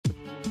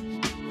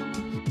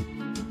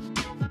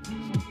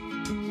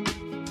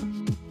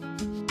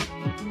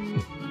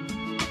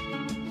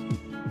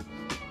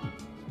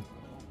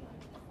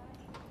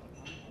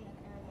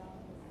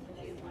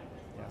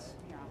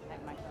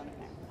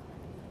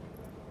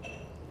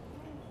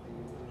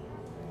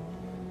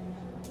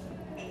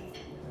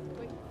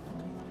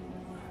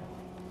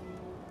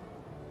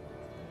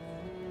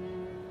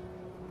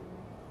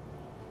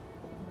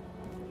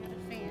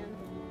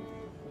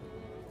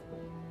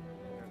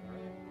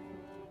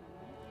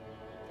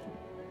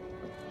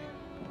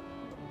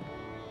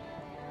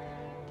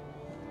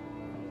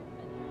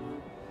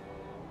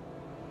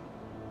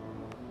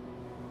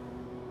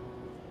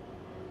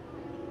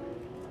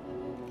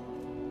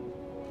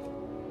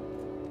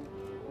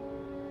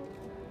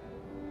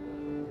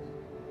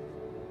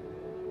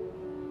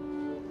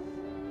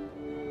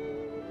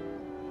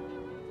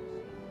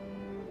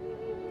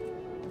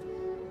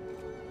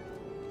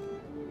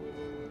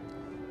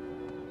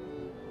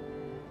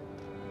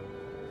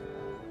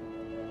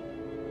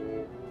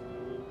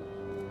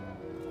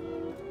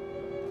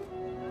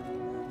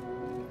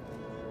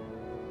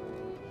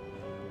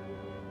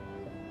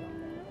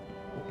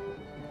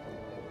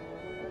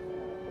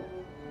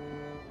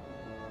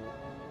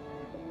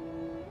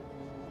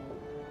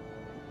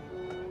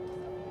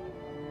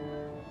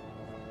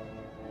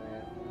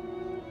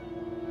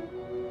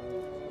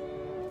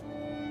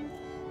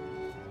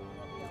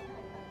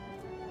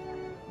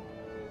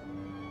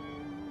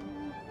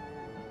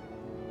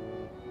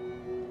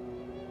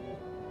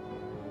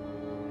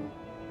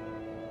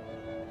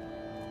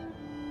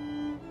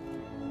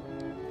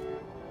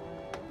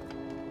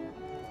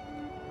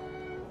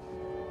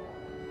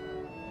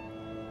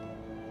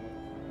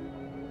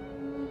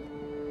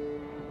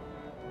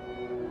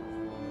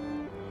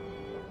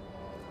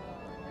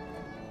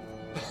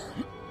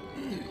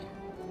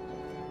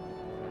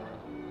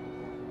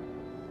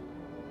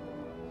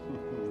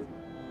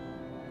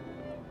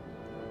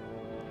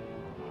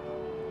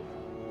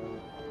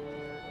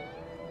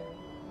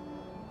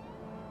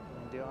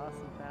do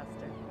awesome,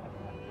 Pastor.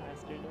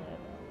 Pastor did.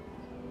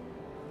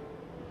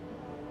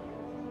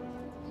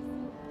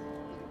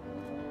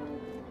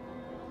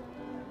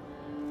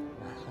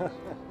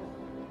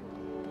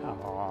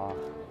 Aww.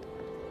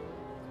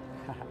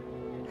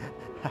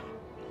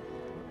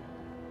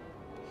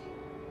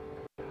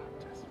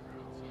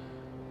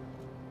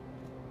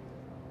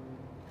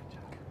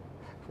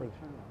 For the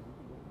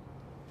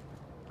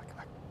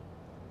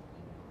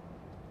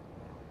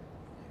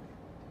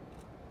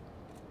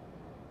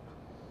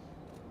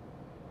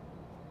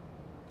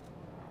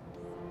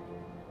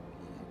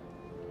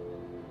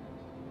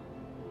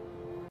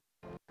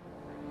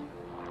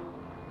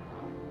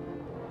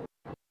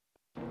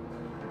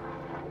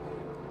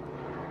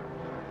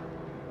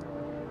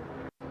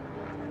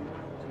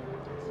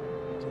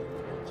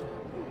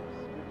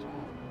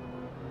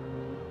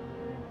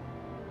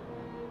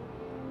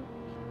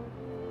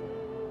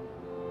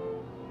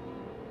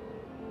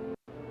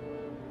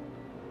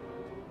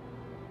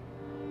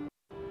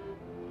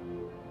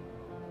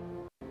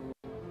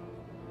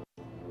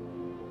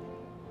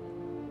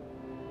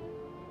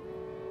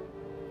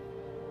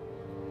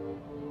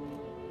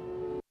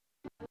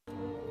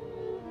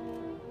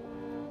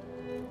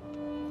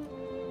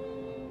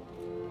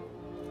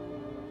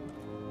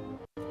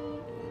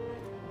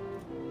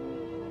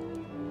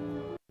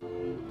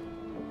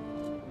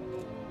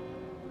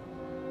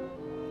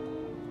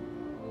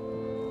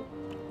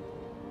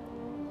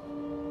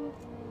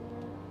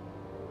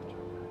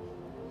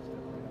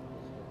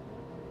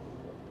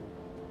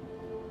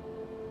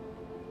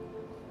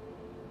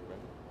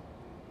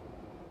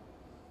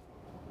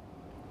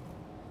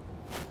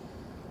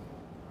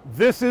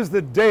This is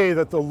the day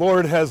that the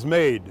Lord has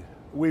made.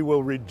 We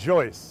will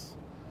rejoice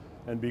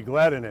and be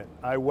glad in it.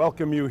 I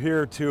welcome you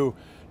here to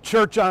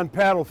Church on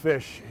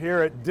Paddlefish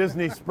here at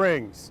Disney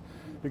Springs,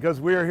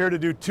 because we are here to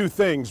do two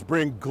things: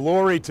 bring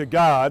glory to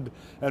God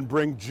and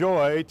bring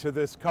joy to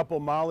this couple,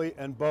 Molly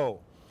and Bo.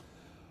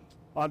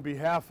 On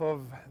behalf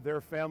of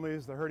their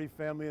families, the Hurdy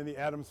family and the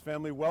Adams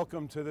family,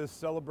 welcome to this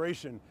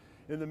celebration.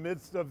 In the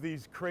midst of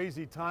these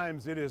crazy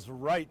times, it is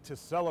right to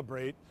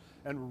celebrate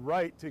and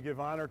right to give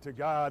honor to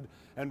God,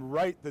 and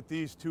right that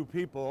these two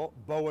people,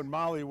 Bo and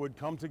Molly, would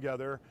come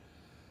together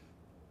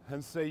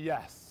and say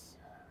yes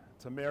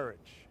to marriage,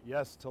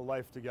 yes to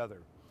life together.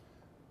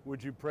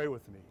 Would you pray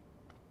with me?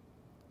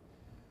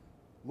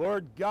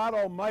 Lord God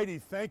Almighty,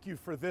 thank you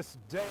for this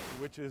day,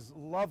 which is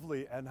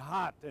lovely and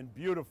hot and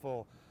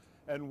beautiful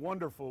and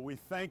wonderful. We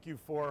thank you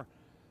for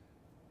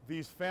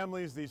these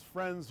families, these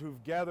friends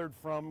who've gathered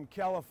from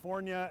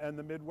California and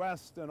the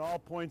Midwest and all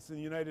points in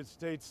the United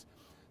States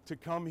to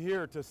come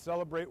here to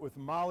celebrate with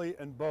Molly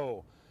and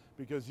Bo,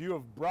 because you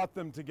have brought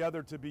them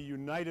together to be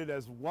united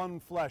as one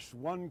flesh,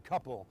 one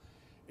couple,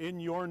 in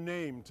your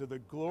name, to the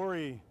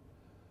glory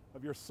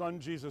of your Son,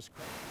 Jesus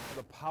Christ,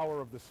 the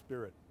power of the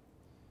Spirit.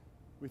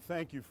 We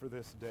thank you for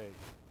this day.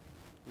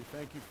 We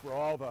thank you for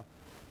all the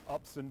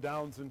ups and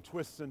downs and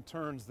twists and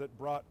turns that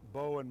brought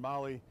Bo and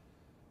Molly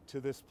to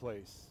this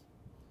place.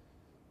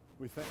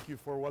 We thank you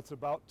for what's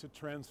about to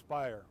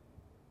transpire,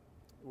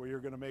 where you're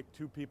going to make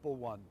two people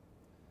one.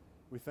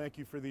 We thank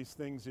you for these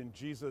things in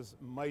Jesus'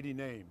 mighty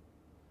name.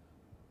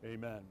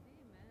 Amen. Amen.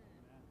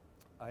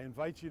 I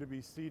invite you to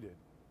be seated.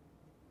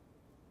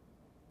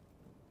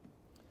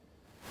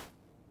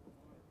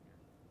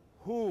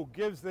 Who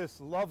gives this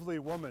lovely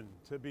woman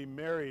to be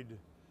married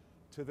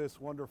to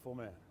this wonderful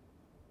man?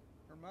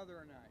 Her mother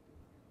and I.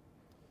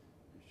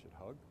 You should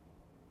hug.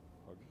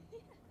 Hug. There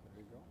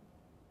you go.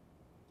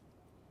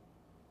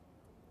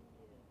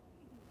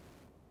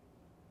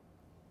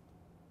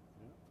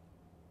 Yeah.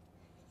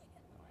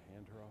 Now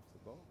hand her off the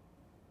boat.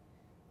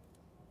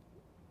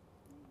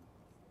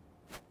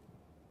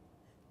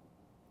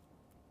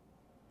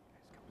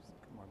 Guys,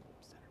 come on,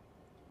 center.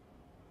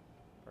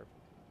 Perfect.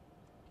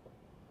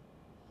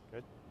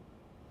 Good.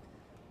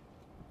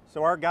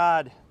 So our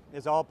God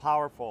is all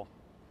powerful.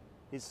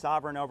 He's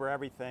sovereign over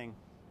everything.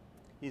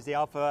 He's the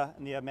Alpha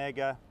and the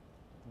Omega,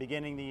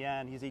 beginning, the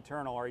end. He's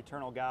eternal, our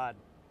eternal God.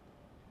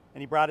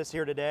 And he brought us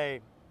here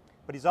today,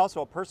 but he's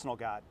also a personal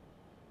God,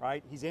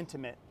 right? He's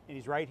intimate, and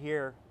he's right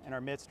here in our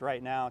midst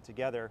right now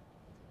together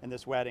in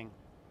this wedding.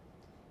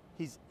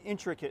 He's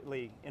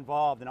intricately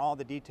involved in all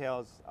the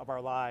details of our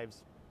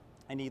lives,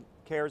 and he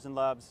cares and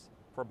loves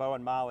for Bo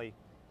and Molly.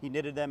 He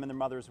knitted them in their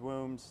mother's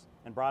wombs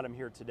and brought them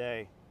here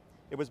today.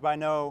 It was by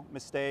no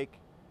mistake,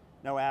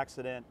 no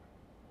accident,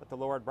 but the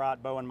Lord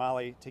brought Bo and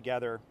Molly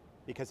together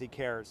because he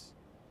cares.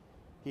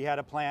 He had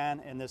a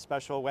plan, and this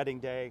special wedding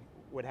day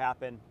would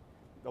happen.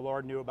 The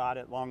Lord knew about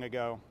it long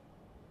ago.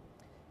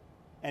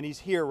 And he's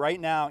here right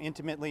now,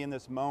 intimately in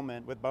this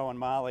moment with Bo and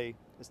Molly,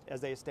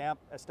 as they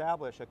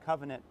establish a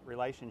covenant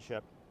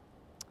relationship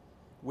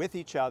with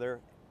each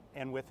other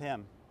and with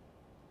him.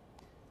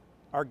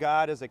 Our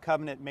God is a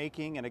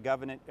covenant-making and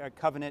a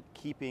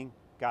covenant-keeping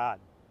God.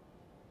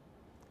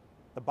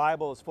 The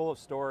Bible is full of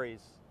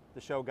stories to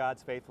show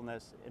God's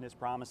faithfulness in his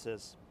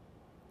promises.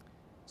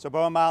 So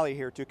Bo and Molly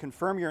here, to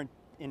confirm your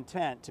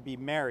intent to be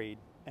married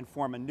and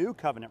form a new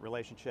covenant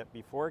relationship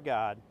before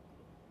God,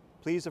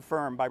 Please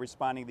affirm by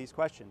responding to these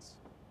questions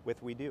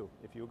with "we do,"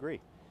 if you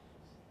agree.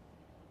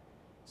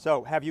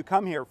 So, have you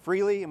come here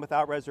freely and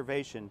without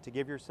reservation to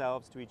give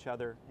yourselves to each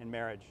other in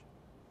marriage?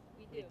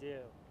 We do.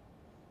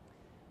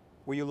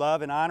 Will you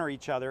love and honor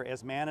each other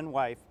as man and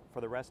wife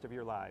for the rest of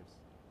your lives?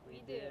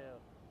 We do.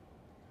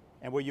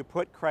 And will you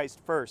put Christ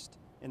first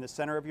in the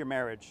center of your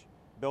marriage,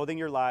 building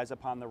your lives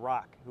upon the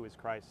rock who is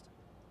Christ?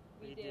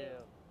 We do.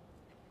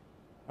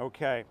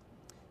 Okay.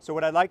 So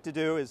what I'd like to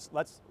do is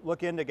let's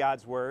look into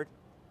God's Word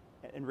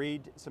and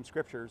read some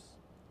scriptures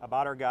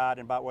about our God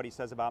and about what He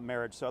says about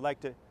marriage. So I'd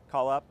like to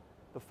call up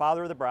the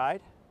father of the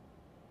bride,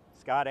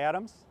 Scott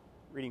Adams,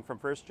 reading from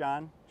 1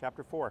 John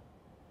chapter 4.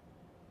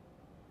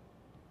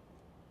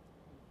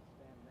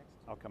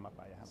 I'll come up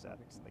by you. How's that?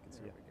 So they can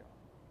see it.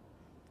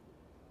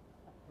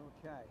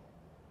 Okay.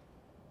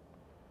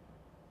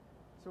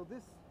 So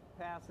this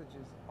passage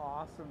is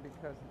awesome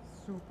because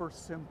it's super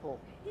simple.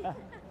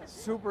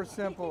 Super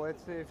simple.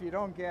 It's, if you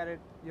don't get it,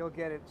 you'll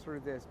get it through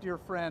this. Dear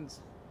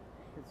friends,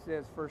 it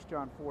says 1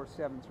 John 4,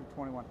 7 through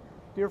 21.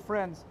 Dear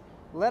friends,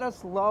 let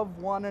us love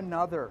one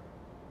another,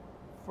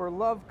 for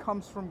love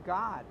comes from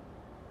God.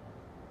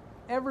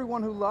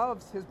 Everyone who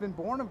loves has been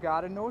born of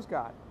God and knows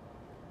God.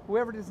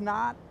 Whoever does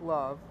not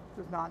love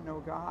does not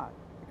know God,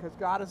 because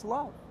God is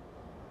love.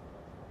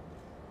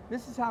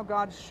 This is how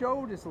God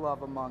showed His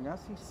love among us.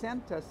 He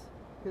sent us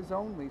His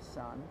only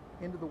Son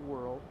into the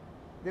world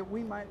that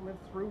we might live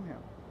through Him.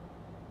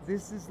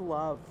 This is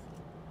love.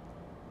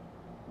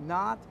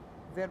 Not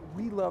that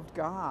we loved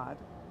God,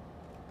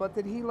 but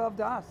that He loved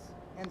us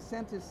and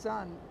sent His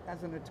Son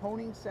as an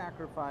atoning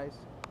sacrifice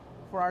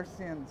for our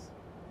sins.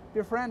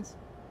 Dear friends,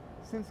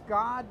 since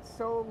God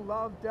so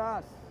loved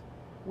us,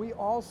 we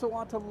also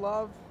ought to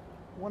love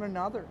one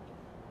another.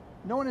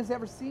 No one has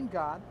ever seen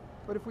God,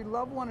 but if we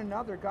love one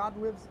another, God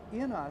lives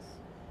in us,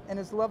 and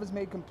His love is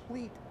made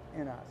complete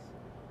in us.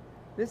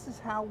 This is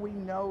how we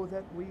know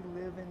that we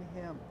live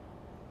in Him.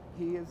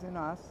 He is in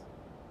us.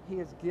 He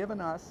has given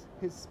us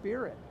His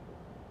Spirit.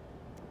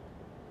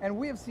 And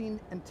we have seen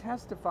and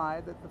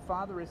testify that the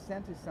Father has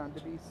sent His Son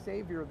to be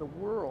Savior of the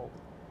world.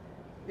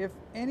 If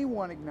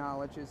anyone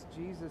acknowledges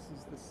Jesus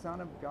is the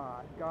Son of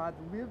God, God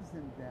lives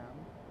in them,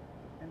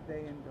 and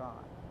they in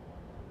God.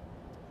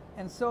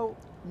 And so,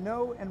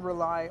 know and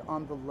rely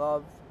on the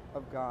love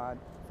of God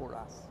for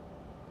us.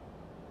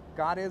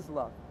 God is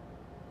love.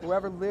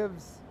 Whoever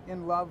lives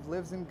in love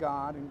lives in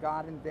God, and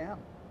God in them.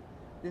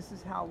 This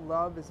is how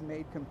love is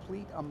made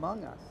complete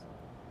among us,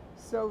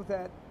 so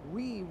that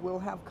we will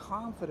have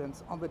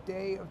confidence on the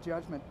day of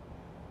judgment.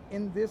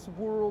 In this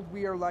world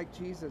we are like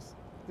Jesus.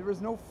 There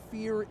is no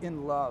fear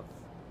in love,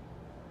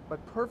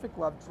 but perfect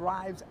love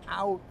drives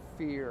out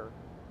fear,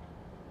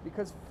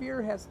 because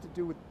fear has to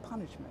do with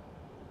punishment.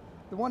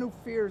 The one who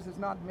fears is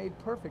not made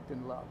perfect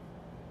in love.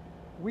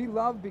 We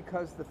love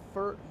because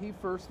He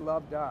first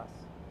loved us.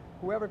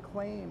 Whoever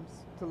claims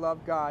to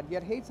love God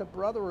yet hates a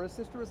brother or a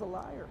sister is a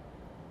liar.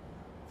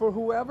 For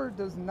whoever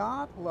does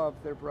not love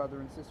their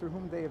brother and sister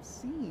whom they have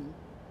seen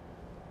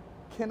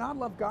cannot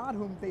love God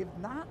whom they have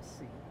not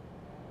seen.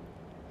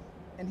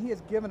 And He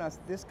has given us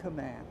this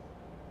command: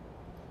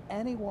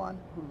 anyone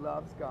who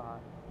loves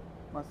God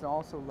must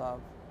also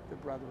love their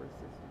brother or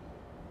sister.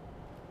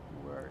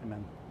 Word.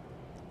 Amen.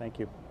 Thank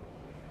you.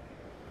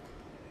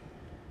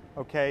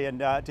 Okay, and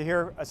to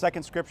hear a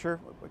second scripture,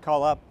 we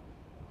call up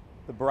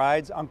the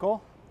bride's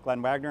uncle,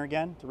 Glenn Wagner,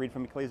 again, to read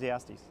from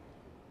Ecclesiastes.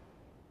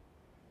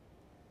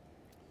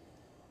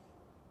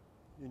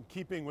 In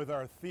keeping with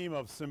our theme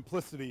of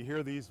simplicity,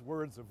 hear these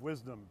words of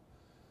wisdom: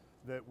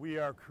 that we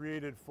are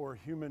created for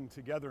human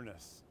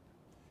togetherness,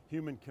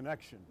 human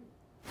connection,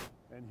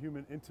 and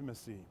human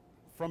intimacy.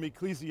 From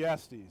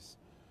Ecclesiastes,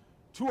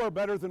 two are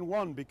better than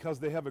one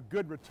because they have a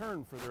good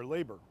return for their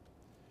labor.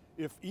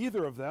 If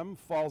either of them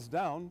falls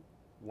down,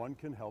 one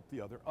can help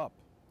the other up.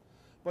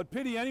 But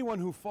pity anyone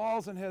who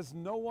falls and has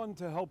no one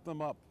to help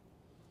them up.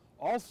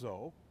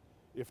 Also,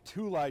 if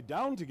two lie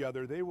down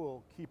together, they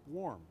will keep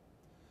warm.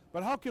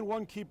 But how can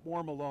one keep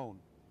warm alone?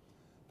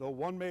 Though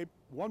one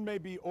may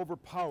be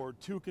overpowered,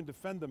 two can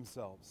defend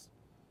themselves.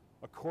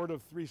 A cord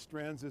of 3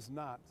 strands is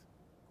not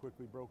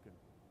quickly broken.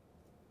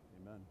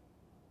 Amen.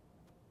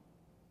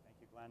 Thank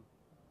you, Glenn.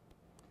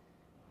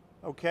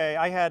 Okay,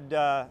 I had,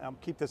 I'll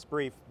keep this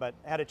brief, but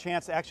I had a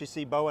chance to actually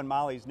see Bo and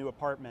Molly's new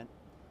apartment.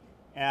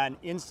 And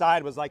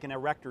inside was like an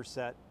erector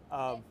set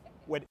of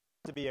what used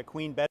to be a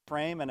queen bed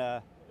frame and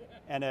a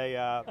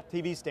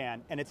TV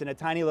stand. And it's in a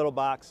tiny little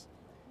box.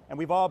 And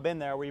we've all been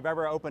there. We've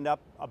ever opened up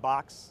a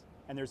box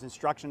and there's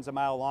instructions a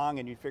mile long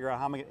and you figure out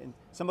how many, and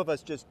some of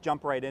us just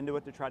jump right into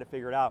it to try to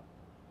figure it out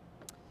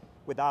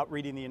without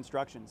reading the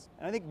instructions.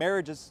 And I think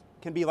marriages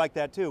can be like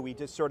that too. We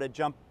just sort of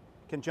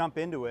can jump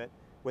into it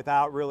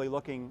without really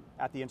looking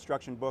at the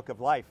instruction book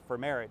of life for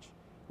marriage,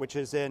 which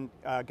is in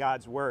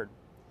God's Word.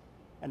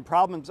 And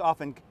problems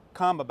often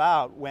come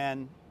about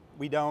when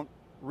we don't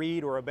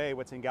read or obey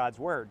what's in God's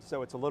Word.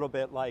 So it's a little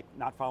bit like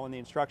not following the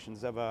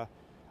instructions of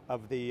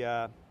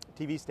the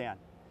TV stand.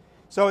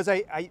 So as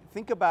I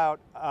think about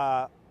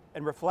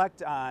and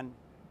reflect on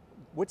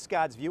what's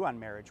God's view on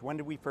marriage? When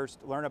did we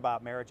first learn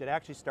about marriage? It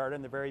actually started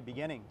in the very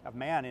beginning of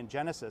man in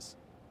Genesis.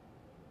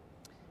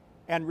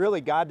 And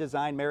really, God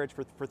designed marriage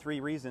for three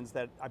reasons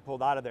that I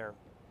pulled out of there.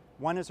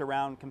 One is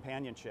around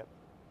companionship,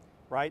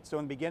 right? So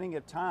in the beginning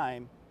of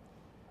time,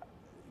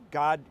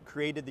 God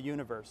created the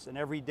universe, and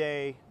every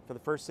day, for the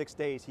first 6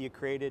 days, he had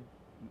created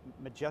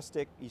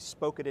majestic, he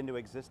spoke it into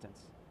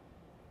existence.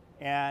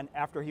 And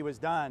after he was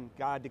done,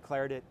 God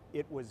declared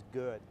it was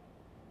good.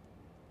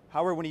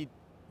 However, when he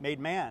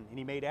made man, and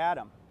he made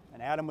Adam,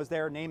 and Adam was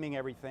there naming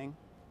everything,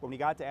 but when he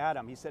got to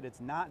Adam, he said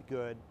it's not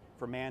good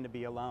for man to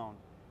be alone.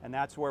 And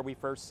that's where we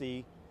first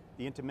see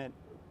the intimate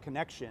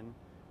connection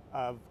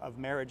of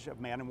marriage, of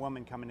man and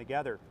woman coming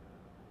together.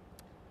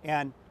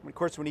 And of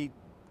course, when he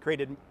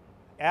created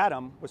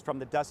Adam, was from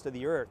the dust of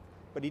the earth,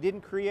 but he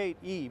didn't create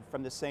Eve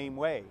from the same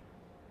way.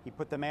 He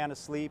put the man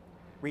asleep,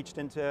 reached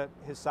into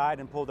his side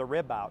and pulled a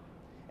rib out.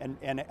 And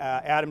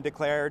Adam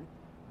declared,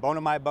 bone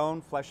of my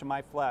bone, flesh of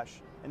my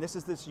flesh. And this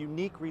is this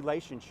unique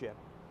relationship,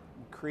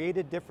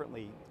 created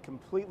differently,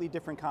 completely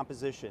different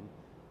composition.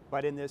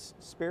 But in this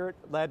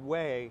spirit-led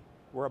way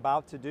we're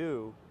about to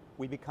do,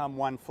 we become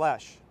one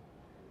flesh.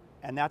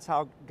 And that's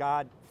how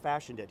God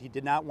fashioned it. He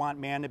did not want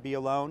man to be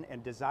alone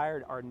and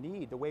desired our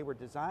need, the way we're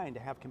designed,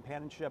 to have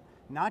companionship,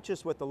 not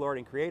just with the Lord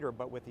and Creator,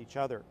 but with each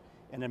other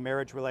in a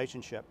marriage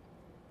relationship.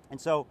 And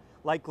so,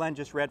 like Glenn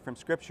just read from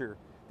Scripture,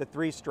 the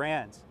three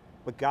strands,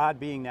 but God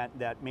being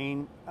that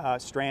main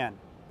strand.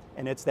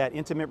 And it's that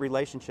intimate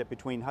relationship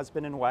between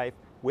husband and wife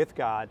with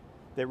God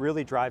that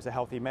really drives a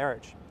healthy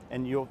marriage.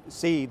 And you'll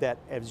see that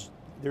as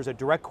there's a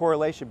direct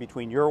correlation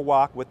between your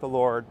walk with the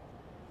Lord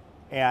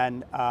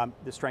and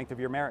the strength of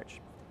your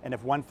marriage. And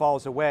if one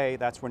falls away,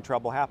 that's when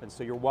trouble happens.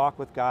 So your walk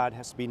with God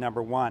has to be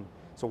number one.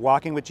 So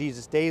walking with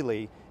Jesus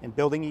daily and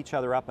building each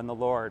other up in the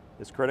Lord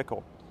is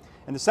critical.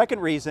 And the second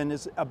reason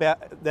is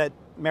about that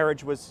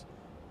marriage was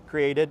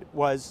created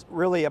was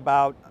really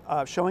about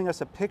showing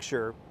us a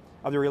picture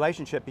of the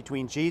relationship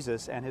between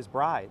Jesus and his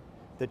bride,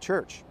 the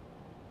church.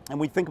 And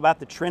we think about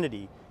the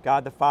Trinity,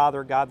 God the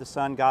Father, God the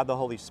Son, God the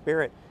Holy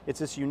Spirit. It's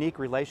this unique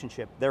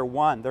relationship. They're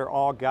one, they're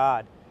all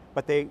God,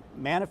 but they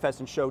manifest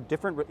and show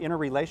different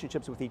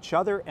interrelationships with each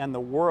other and the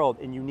world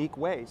in unique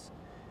ways.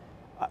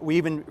 We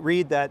even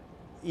read that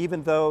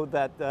even though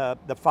that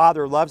the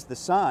Father loves the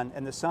Son,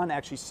 and the Son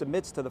actually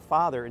submits to the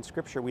Father in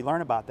Scripture, we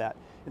learn about that.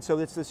 And so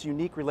it's this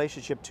unique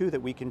relationship too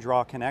that we can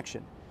draw a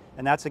connection.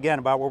 And that's again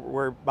about what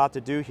we're about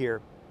to do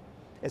here.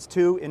 As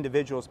two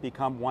individuals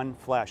become one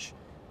flesh,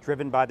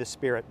 driven by the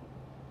Spirit.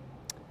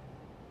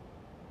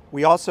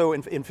 We also,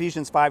 in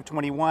Ephesians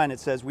 5:21, it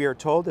says, we are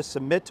told to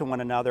submit to one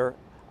another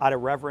out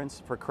of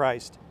reverence for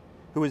Christ,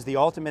 who is the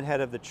ultimate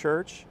head of the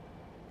church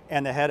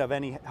and the head of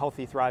any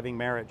healthy, thriving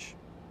marriage.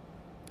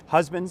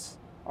 Husbands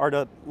are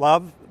to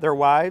love their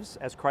wives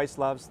as Christ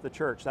loves the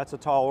church. That's a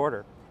tall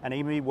order. And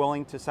even be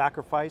willing to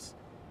sacrifice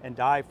and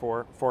die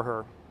for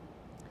her.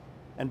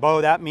 And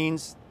Bo, that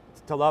means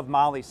to love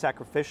Molly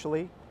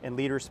sacrificially and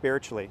lead her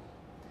spiritually.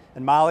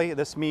 And Molly,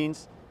 this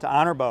means to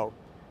honor Bo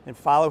and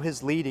follow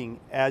his leading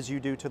as you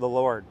do to the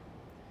Lord.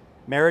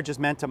 Marriage is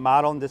meant to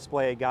model and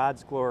display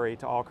God's glory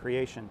to all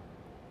creation.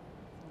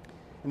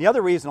 And the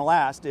other reason,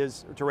 last,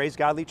 is to raise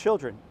godly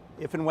children,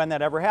 if and when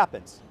that ever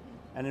happens.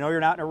 And I know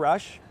you're not in a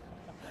rush,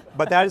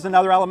 but that is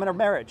another element of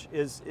marriage,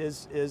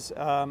 is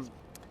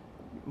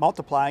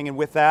multiplying. And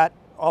with that,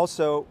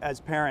 also as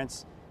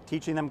parents,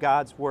 teaching them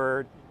God's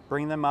word,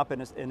 bringing them up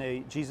in a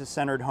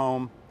Jesus-centered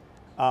home,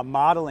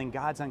 modeling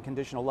God's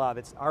unconditional love.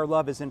 Our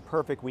love isn't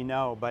perfect, we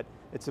know, but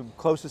it's the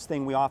closest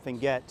thing we often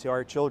get to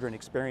our children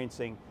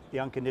experiencing the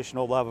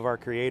unconditional love of our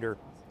Creator.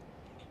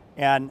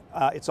 And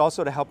it's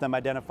also to help them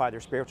identify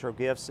their spiritual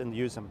gifts and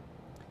use them,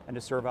 and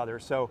to serve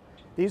others. So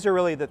these are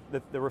really the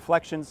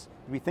reflections.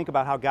 We think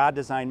about how God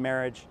designed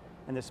marriage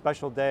and this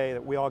special day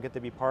that we all get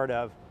to be part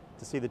of,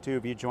 to see the two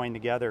of you join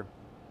together.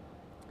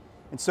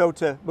 And so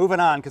moving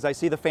on, because I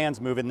see the fans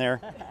moving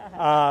there,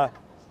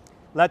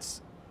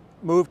 let's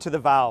move to the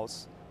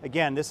vows.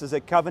 Again, this is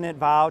a covenant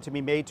vow to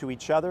be made to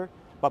each other,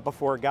 but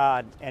before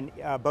God. And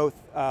both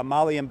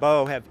Molly and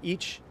Bo have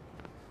each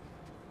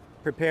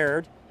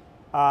prepared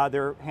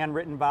their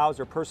handwritten vows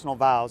or personal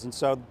vows. And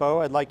so,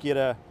 Bo, I'd like you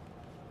to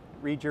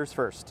read yours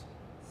first.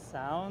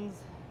 Sounds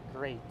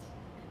great.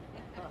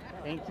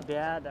 Thank you,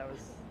 Dad. That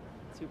was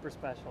super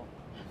special.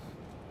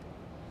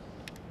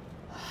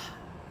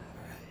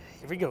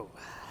 Here we go.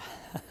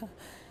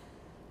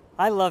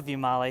 I love you,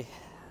 Molly.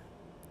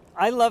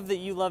 I love that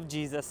you love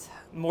Jesus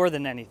more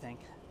than anything.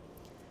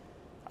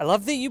 I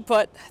love that you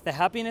put the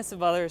happiness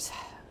of others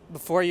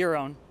before your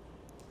own.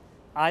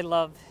 I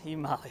love you,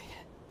 Molly.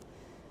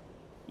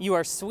 You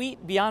are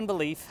sweet beyond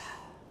belief,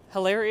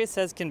 hilarious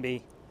as can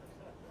be,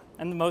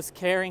 and the most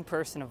caring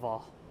person of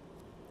all.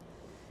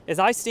 As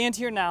I stand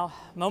here now,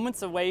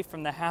 moments away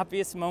from the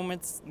happiest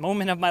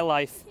moment of my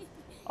life,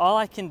 all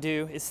I can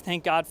do is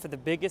thank God for the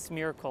biggest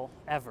miracle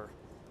ever,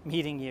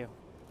 meeting you.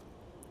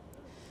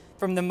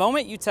 From the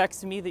moment you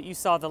texted me that you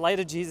saw the light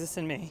of Jesus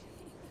in me,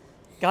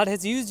 God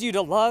has used you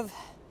to love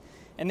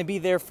and to be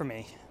there for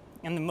me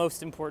in the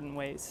most important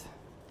ways.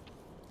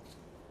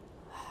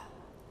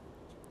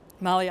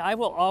 Molly, I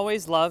will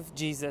always love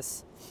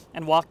Jesus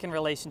and walk in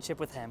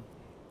relationship with him.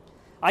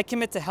 I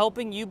commit to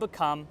helping you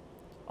become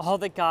all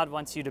that God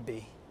wants you to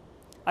be.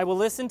 I will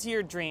listen to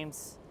your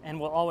dreams and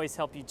will always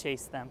help you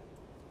chase them.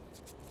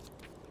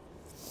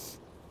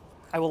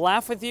 I will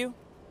laugh with you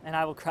and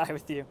I will cry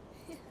with you.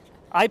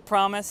 I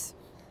promise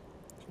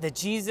that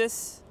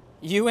Jesus,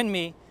 you and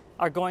me,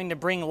 are going to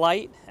bring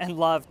light and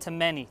love to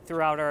many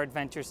throughout our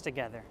adventures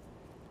together.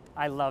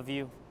 I love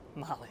you,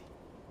 Molly.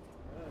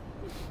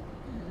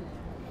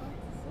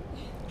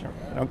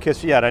 Don't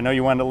kiss yet. I know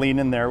you wanted to lean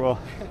in there. Well,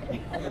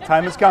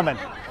 time is coming.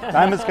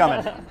 Time is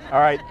coming. All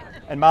right.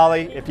 And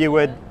Molly, if you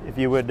would,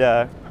 you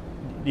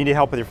need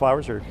help with your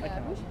flowers, or? I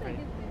can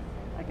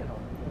hold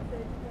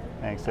it.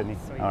 Thanks, Sydney.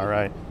 All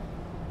right.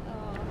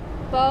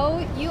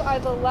 Bo, you are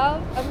the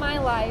love of my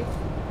life,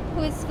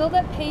 who has filled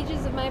up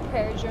pages of my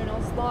prayer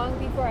journals long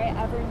before I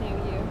ever knew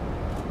you.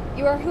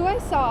 You are who I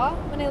saw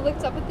when I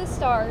looked up at the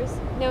stars,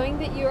 knowing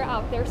that you are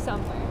out there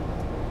somewhere.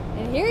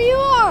 And here you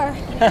are!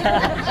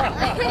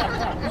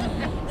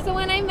 So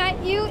when I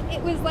met you,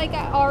 it was like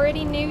I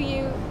already knew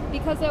you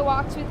because I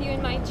walked with you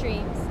in my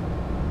dreams.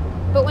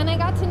 But when I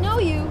got to know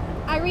you,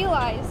 I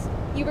realized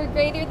you were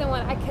greater than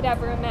what I could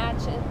ever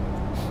imagine.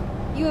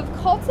 You have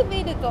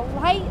cultivated the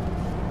light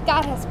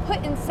God has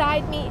put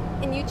inside me,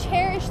 and you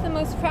cherish the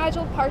most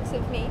fragile parts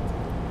of me.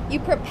 You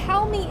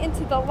propel me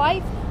into the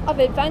life of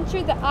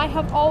adventure that I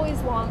have always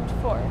longed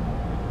for.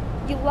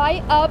 You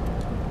light up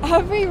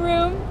every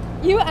room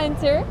you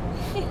enter,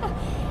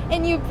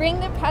 and you bring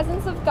the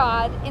presence of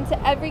God into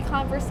every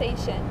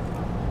conversation.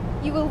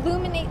 You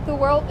illuminate the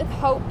world with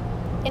hope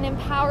and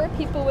empower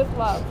people with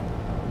love.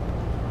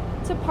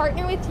 To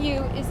partner with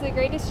you is the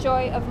greatest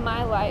joy of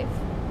my life.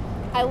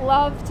 I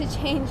love to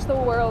change the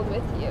world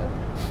with you,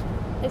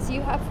 as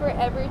you have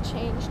forever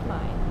changed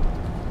mine.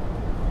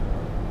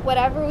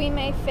 Whatever we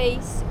may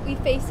face, we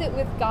face it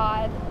with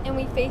God, and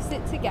we face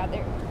it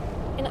together.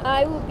 And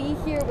I will be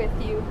here with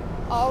you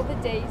all the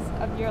days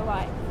of your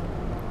life.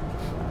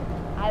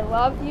 I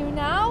love you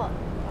now.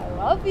 I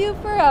love you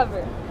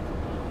forever.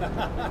 All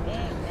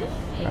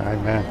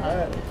right,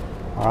 man.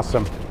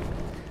 Awesome.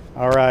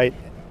 All right.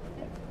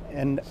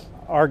 And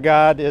our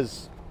God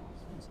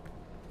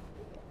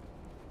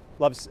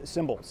loves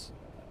symbols.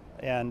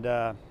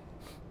 And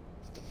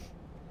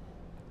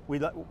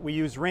we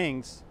use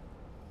rings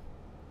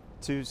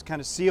to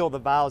kind of seal the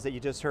vows that you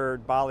just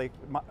heard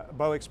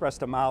Bo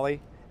expressed to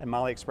Molly, and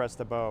Molly expressed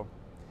to Bo.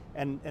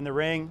 And the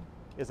ring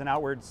is an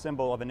outward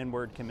symbol of an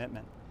inward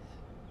commitment.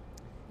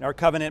 In our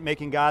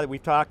covenant-making God that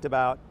we've talked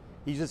about,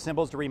 he uses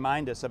symbols to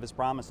remind us of his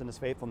promise and his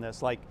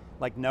faithfulness, like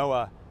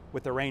Noah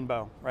with the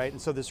rainbow, right?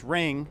 And so this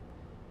ring,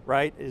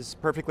 right, is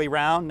perfectly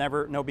round,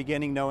 no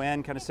beginning, no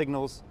end, kind of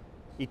signals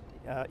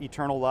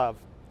eternal love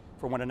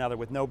for one another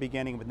with no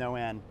beginning, with no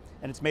end.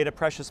 And it's made of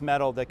precious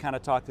metal that kind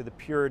of talk to the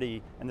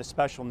purity and the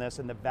specialness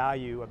and the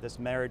value of this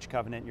marriage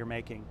covenant you're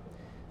making.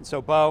 And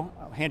so, Bo,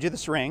 I'll hand you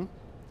this ring.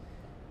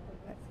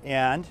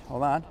 And,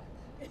 hold on.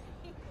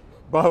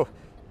 Bo,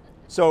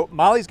 so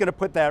Molly's going to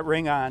put that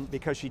ring on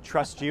because she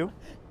trusts you,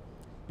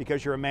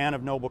 because you're a man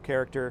of noble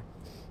character,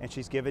 and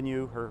she's given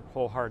you her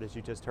whole heart, as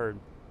you just heard.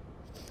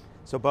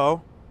 So,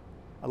 Bo,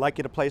 I'd like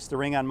you to place the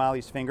ring on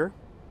Molly's finger.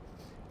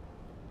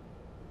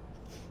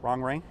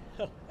 Wrong ring.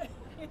 Thank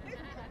you.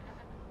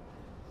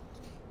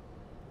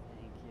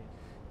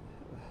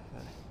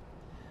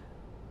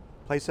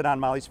 Place it on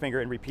Molly's finger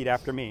and repeat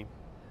after me.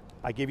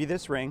 I give you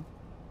this ring.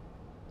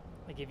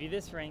 I give you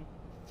this ring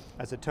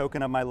as a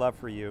token of my love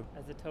for you,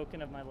 as a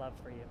token of my love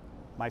for you,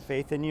 my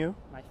faith in you,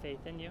 my faith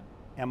in you,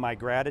 and my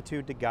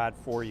gratitude to God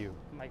for you.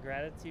 my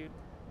gratitude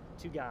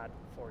to God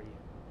for you.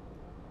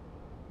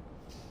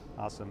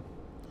 Awesome.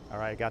 All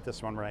right, I got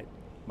this one right.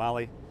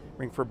 Molly,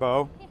 ring for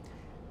Bo.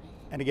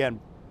 And again,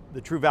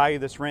 the true value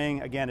of this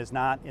ring, again, is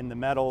not in the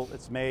metal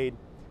it's made,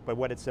 but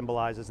what it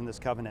symbolizes in this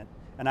covenant.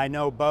 And I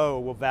know Bo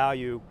will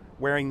value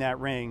wearing that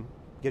ring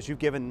because you've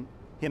given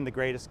him the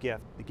greatest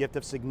gift, the gift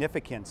of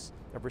significance,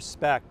 of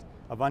respect,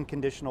 of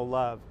unconditional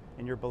love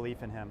in your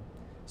belief in him.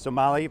 So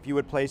Molly, if you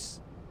would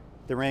place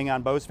the ring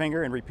on Bo's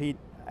finger and repeat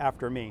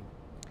after me.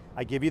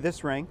 I give you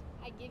this ring.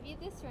 I give you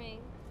this ring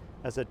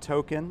as a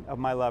token of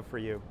my love for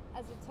you,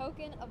 as a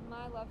token of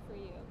my love for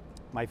you,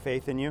 my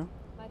faith in you,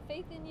 my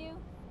faith in you,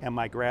 and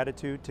my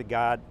gratitude to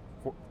God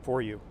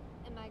for you.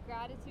 and my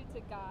gratitude to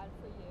God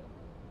for you.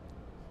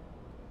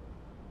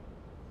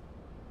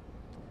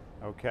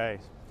 Okay,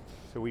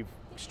 so we've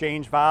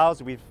exchanged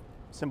vows, we've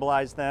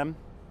symbolized them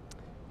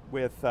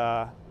with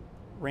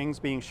rings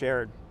being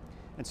shared.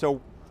 And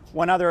so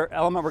one other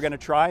element we're going to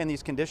try in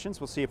these conditions,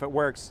 we'll see if it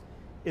works,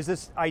 is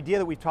this idea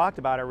that we've talked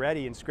about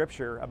already in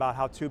Scripture about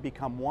how two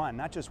become one,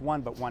 not just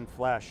one, but one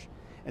flesh.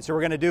 And so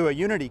we're going to do a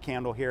unity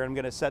candle here. I'm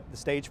going to set the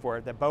stage for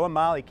it, that Bo and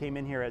Molly came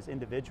in here as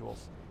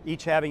individuals,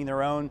 each having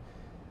their own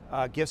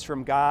gifts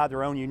from God,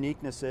 their own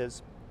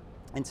uniquenesses.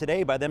 And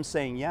today, by them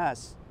saying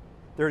yes,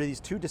 there are these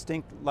two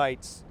distinct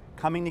lights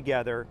coming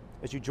together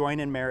as you join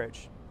in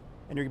marriage.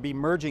 And you're going to be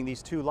merging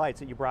these two lights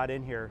that you brought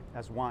in here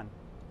as one.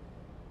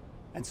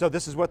 And so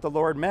this is what the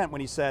Lord meant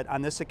when he said,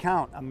 on this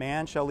account, a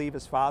man shall leave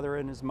his father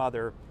and his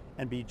mother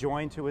and be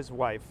joined to his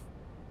wife,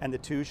 and the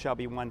two shall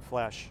be one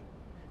flesh.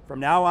 From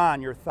now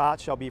on, your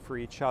thoughts shall be for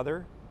each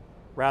other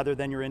rather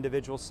than your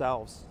individual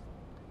selves.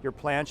 Your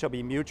plan shall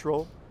be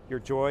mutual. Your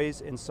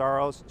joys and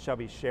sorrows shall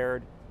be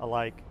shared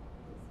alike.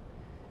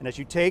 And as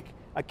you take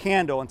a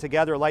candle and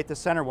together light the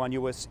center one,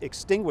 you will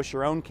extinguish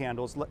your own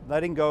candles,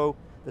 letting go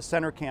the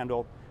center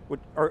candle,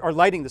 or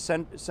lighting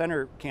the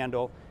center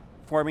candle,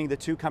 forming the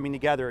two coming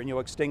together, and you'll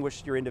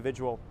extinguish your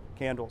individual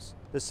candles.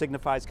 This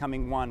signifies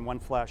coming one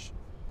flesh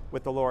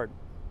with the Lord.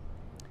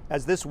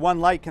 As this one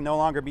light can no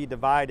longer be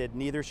divided,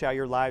 neither shall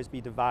your lives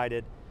be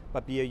divided,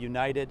 but be a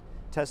united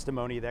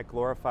testimony that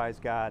glorifies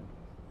God.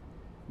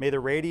 May the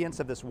radiance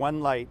of this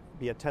one light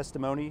be a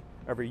testimony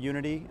of your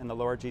unity in the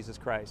Lord Jesus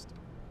Christ.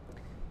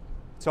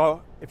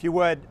 So if you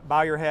would,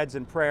 bow your heads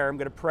in prayer. I'm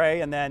going to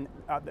pray, and then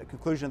at the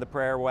conclusion of the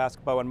prayer, we'll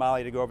ask Bo and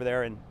Molly to go over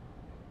there and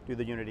do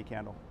the unity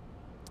candle.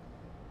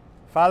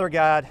 Father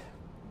God,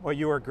 well,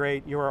 you are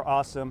great. You are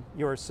awesome.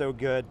 You are so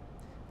good.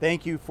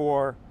 Thank you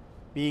for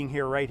being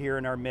here, right here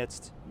in our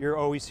midst. You're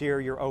always here.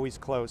 You're always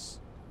close.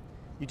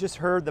 You just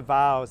heard the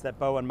vows that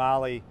Bo and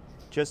Molly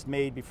just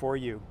made before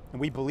you, and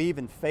we believe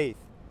in faith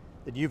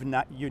that you've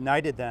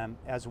united them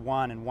as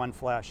one in one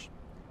flesh.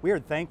 We are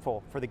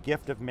thankful for the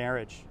gift of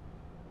marriage,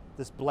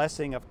 this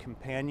blessing of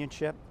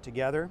companionship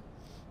together.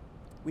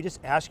 We just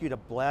ask you to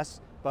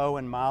bless Bo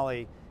and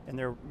Molly in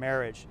their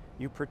marriage.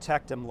 You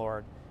protect them,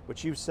 Lord.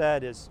 What you've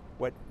said is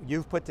what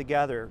you've put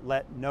together,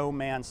 let no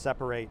man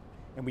separate.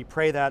 And we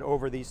pray that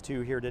over these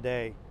two here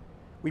today.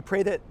 We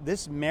pray that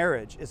this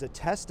marriage is a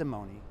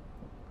testimony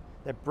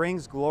that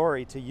brings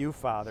glory to you,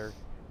 Father,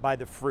 by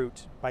the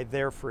fruit, by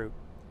their fruit.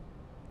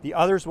 The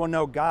others will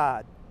know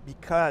God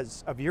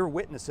because of your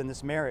witness in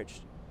this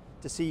marriage,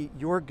 to see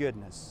your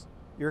goodness,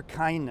 your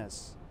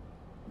kindness,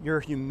 your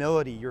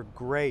humility, your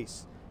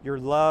grace, your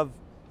love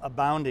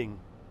abounding,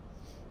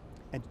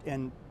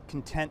 and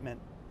contentment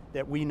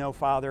that we know,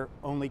 Father,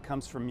 only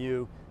comes from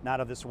you, not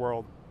of this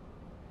world.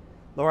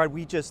 Lord,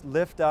 we just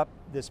lift up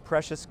this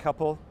precious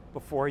couple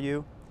before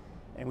you,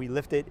 and we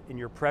lift it in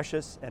your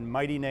precious and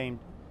mighty name,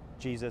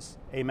 Jesus.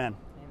 Amen.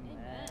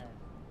 Amen.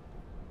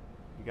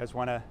 You guys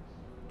want to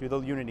do the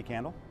unity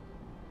candle?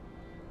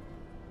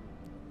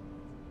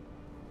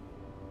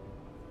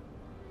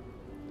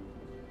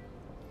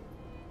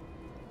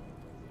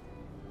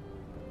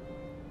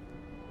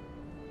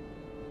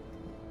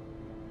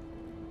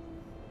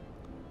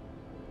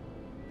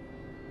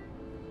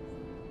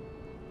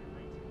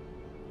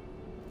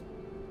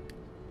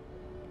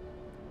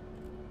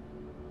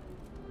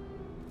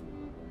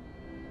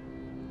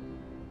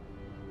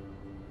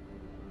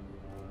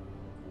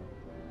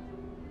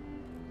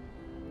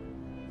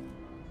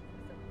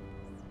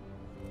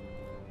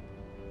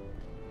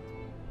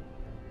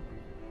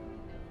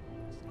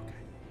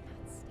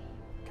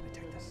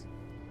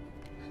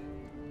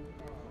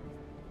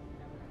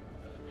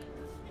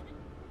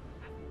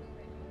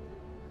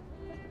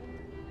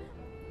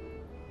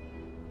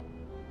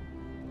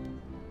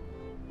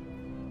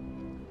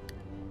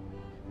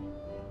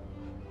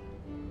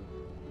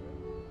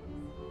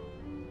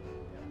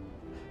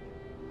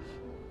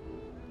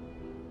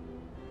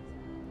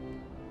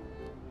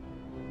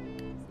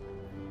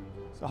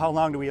 So how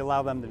long do we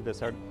allow them to do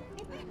this? Or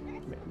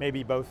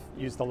maybe both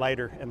use the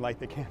lighter and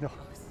light the candle.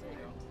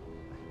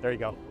 There you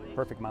go.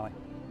 Perfect, Molly.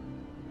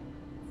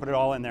 Put it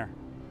all in there.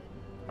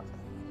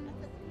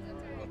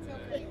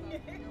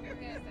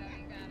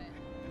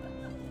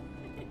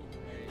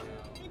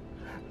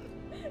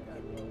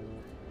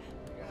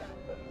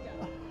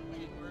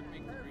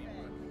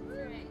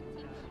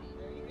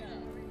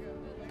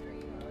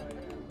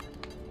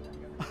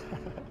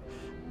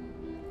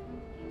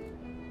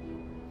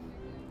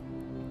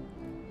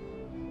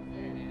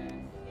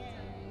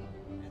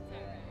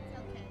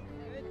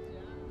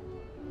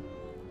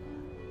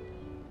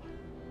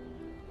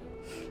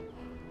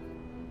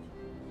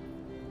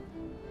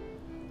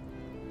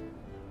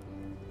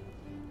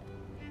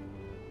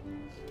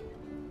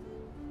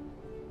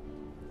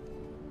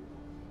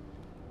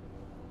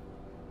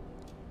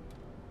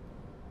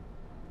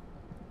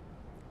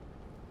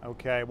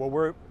 Okay, well,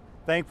 we're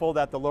thankful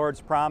that the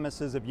Lord's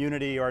promises of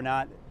unity are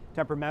not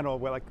temperamental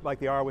like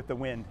they are with the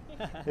wind.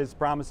 His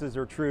promises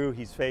are true,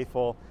 He's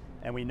faithful,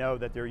 and we know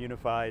that they're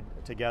unified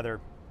together.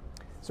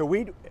 So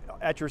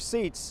at your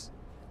seats,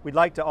 we'd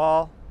like to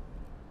all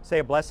say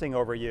a blessing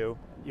over you.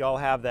 You all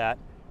have that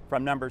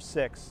from number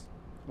 6.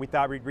 We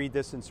thought we'd read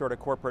this in sort of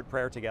corporate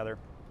prayer together.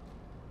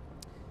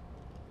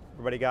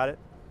 Everybody got it?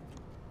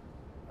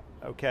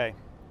 Okay,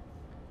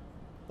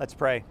 let's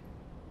pray.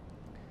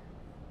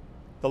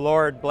 The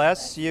Lord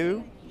bless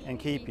you and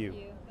keep you.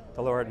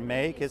 The Lord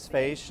make His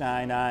face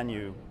shine on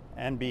you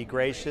and be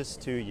gracious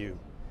to you.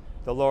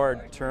 The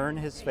Lord turn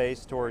His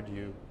face toward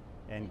you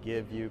and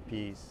give you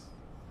peace.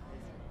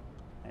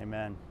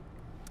 Amen.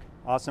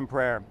 Awesome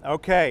prayer.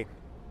 Okay,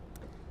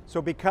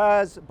 so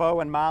because Bo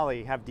and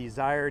Molly have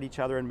desired each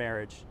other in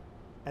marriage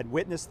and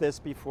witnessed this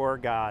before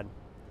God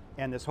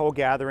and this whole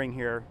gathering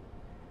here,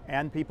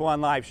 and people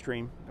on live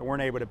stream that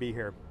weren't able to be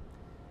here.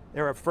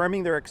 They're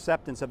affirming their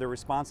acceptance of the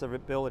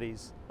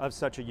responsibilities of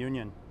such a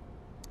union,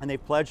 and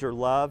they've pledged their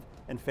love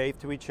and faith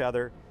to each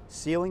other,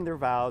 sealing their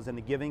vows in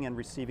the giving and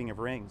receiving of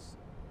rings.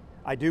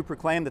 I do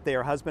proclaim that they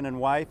are husband and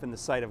wife in the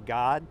sight of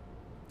God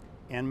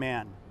and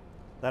man.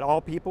 Let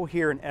all people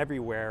here and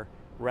everywhere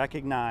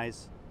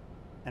recognize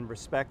and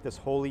respect this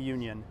holy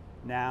union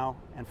now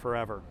and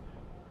forever.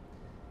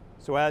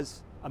 So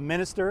as a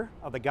minister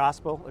of the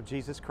gospel of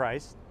Jesus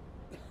Christ,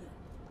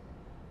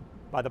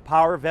 by the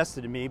power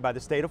vested in me by the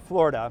state of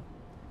Florida,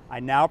 I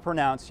now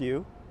pronounce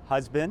you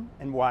husband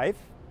and wife.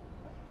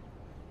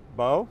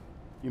 Bo,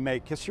 you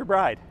may kiss your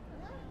bride.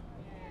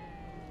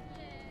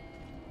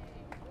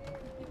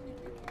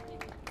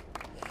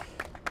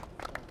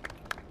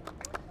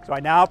 So I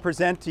now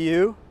present to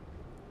you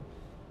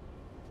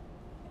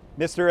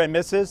Mr. and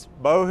Mrs.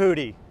 Bo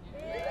Hootie.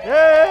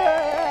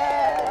 Yay!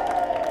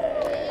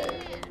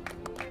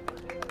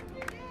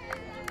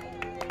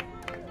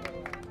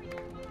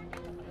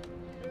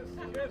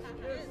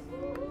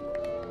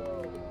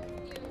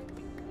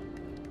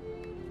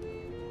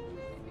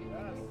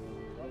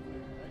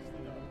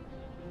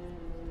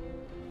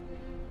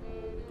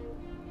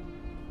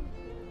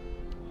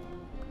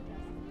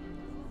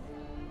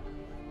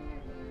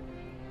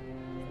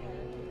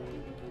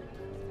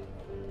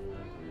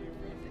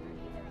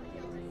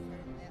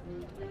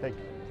 Thank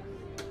you.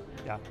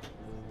 Yeah.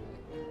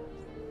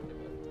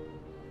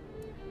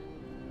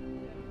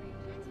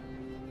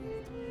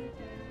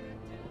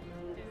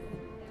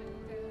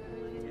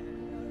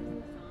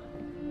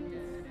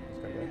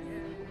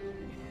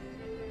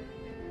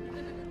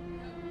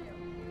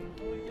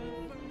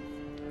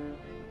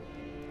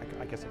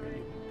 I guess I got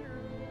you.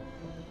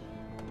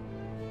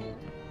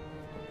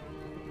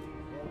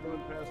 Well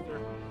done, Pastor.